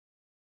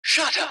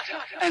Shut up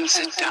and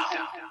sit down.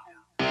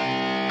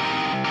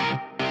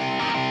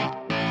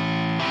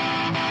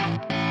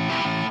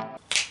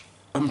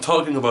 I'm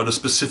talking about a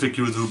specific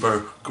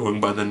YouTuber going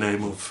by the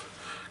name of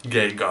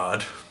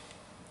Gaygod.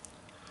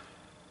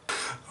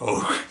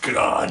 Oh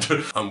god.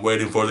 I'm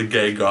waiting for the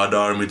Gaygod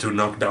army to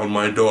knock down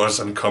my doors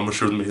and come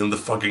shoot me in the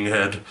fucking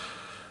head.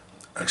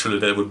 Actually,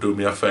 they would do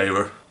me a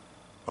favor.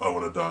 I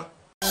wanna die.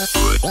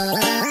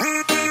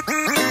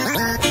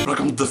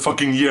 Welcome to the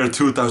fucking year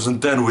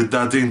 2010 with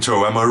that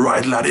intro, am I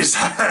right, laddies?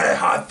 Hey,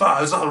 high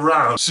fives all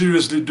around!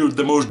 Seriously, dude,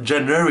 the most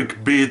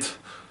generic beat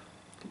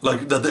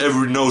like that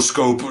every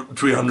no-scope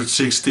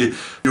 360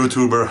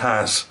 YouTuber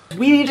has.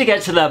 We need to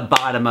get to the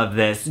bottom of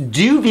this.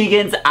 Do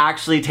vegans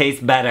actually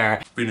taste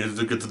better? We need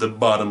to get to the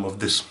bottom of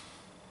this.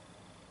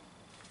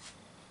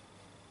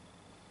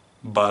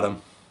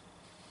 Bottom.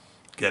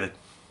 Get it?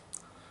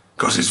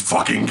 Cause he's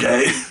fucking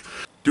gay.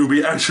 Do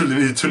we actually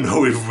need to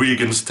know if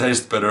vegans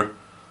taste better?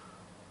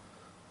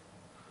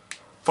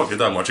 Fuck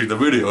it, I'm watching the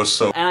videos,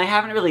 so... And I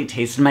haven't really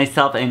tasted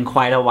myself in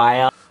quite a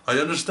while. I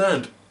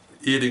understand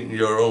eating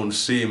your own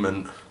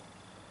semen,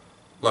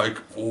 like,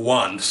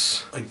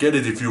 once. I get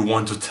it if you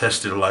want to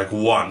test it, like,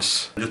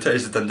 once. You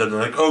taste it and then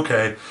like,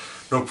 okay,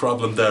 no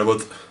problem there,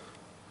 but...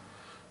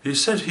 He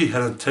said he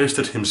hadn't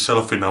tasted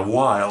himself in a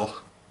while.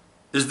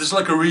 Is this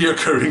like a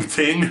reoccurring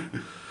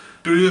thing?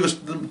 Do you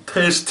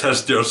taste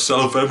test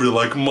yourself every,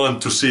 like,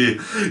 month to see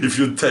if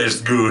you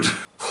taste good?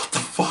 What the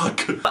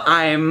fuck?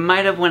 I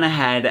might have went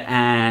ahead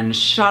and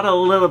shot a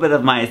little bit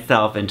of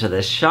myself into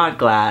this shot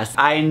glass.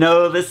 I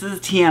know this is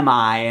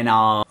TMI and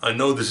all. I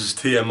know this is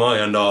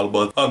TMI and all,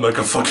 but I'll make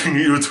a fucking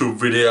YouTube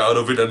video out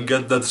of it and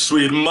get that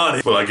sweet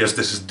money. Well, I guess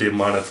this is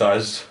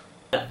demonetized.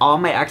 All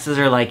my exes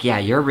are like, yeah,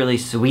 you're really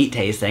sweet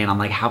tasting, and I'm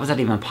like, how is that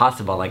even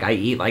possible? Like, I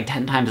eat like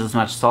 10 times as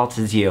much salt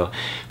as you.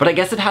 But I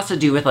guess it has to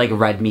do with like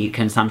red meat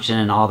consumption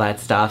and all that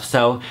stuff,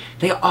 so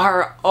they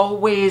are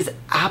always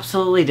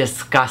absolutely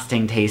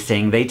disgusting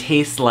tasting. They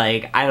taste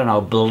like, I don't know,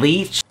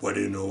 bleach. What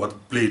do you know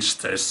what bleach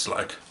tastes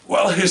like?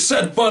 Well, he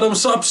said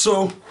bottoms up,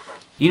 so...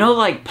 You know,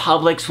 like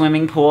public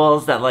swimming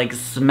pools that like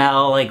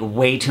smell like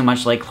way too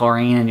much like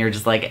chlorine and you're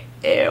just like,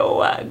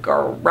 ew,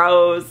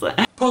 gross.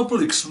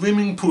 Public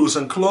swimming pools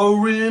and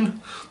chlorine?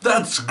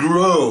 That's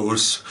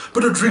gross.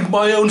 But I drink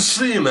my own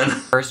semen.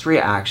 First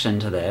reaction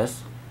to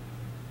this.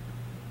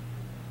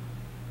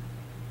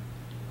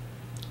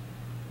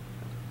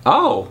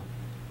 Oh.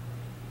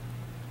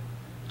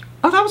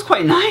 Oh, that was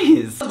quite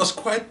nice. That was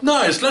quite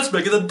nice. Let's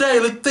make it a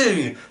daily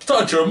thing.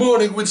 Start your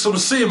morning with some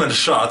semen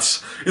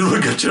shots. It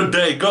will get your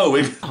day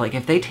going. Like,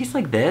 if they taste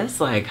like this,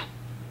 like...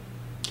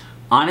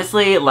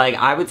 Honestly, like,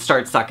 I would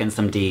start sucking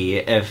some D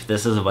if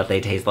this is what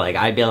they taste like.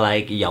 I'd be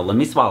like, yo, let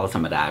me swallow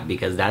some of that,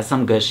 because that's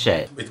some good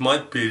shit. It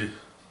might be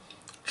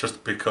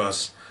just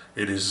because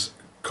it is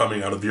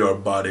coming out of your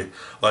body.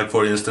 Like,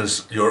 for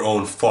instance, your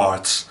own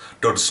farts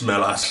don't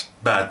smell as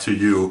bad to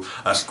you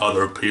as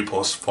other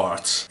people's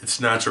farts.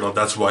 It's natural,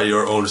 that's why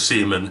your own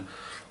semen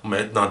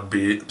may not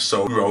be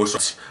so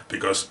gross,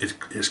 because it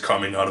is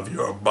coming out of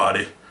your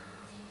body.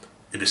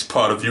 It is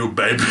part of you,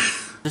 baby.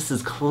 This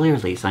is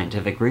clearly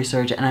scientific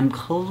research, and I'm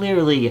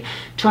clearly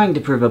trying to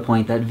prove a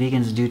point that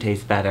vegans do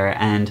taste better,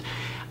 and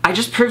I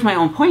just proved my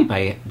own point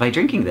by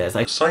drinking this.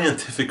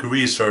 Scientific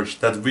research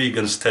that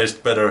vegans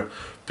taste better,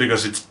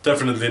 because it's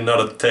definitely not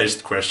a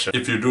taste question.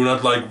 If you do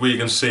not like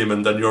vegan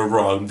semen, then you're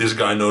wrong. This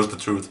guy knows the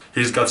truth.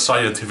 He's got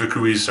scientific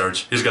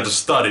research. He's got a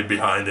study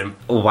behind him.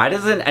 Why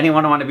doesn't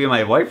anyone want to be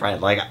my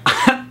boyfriend? Like,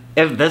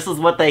 if this is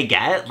what they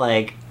get,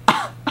 like,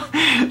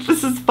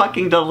 this is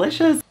fucking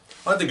delicious.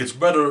 I think it's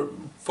better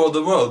for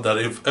the world that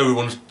if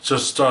everyone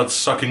just starts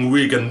sucking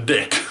vegan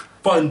dick.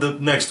 Find the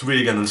next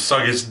vegan and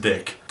suck his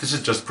dick. This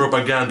is just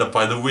propaganda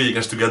by the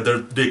vegans to get their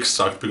dick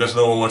sucked, because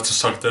no one wants to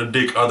suck their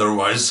dick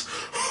otherwise.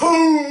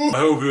 I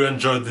hope you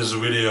enjoyed this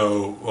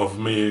video of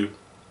me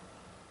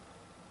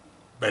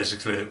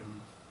basically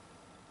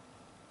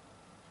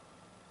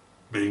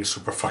being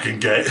super fucking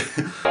gay.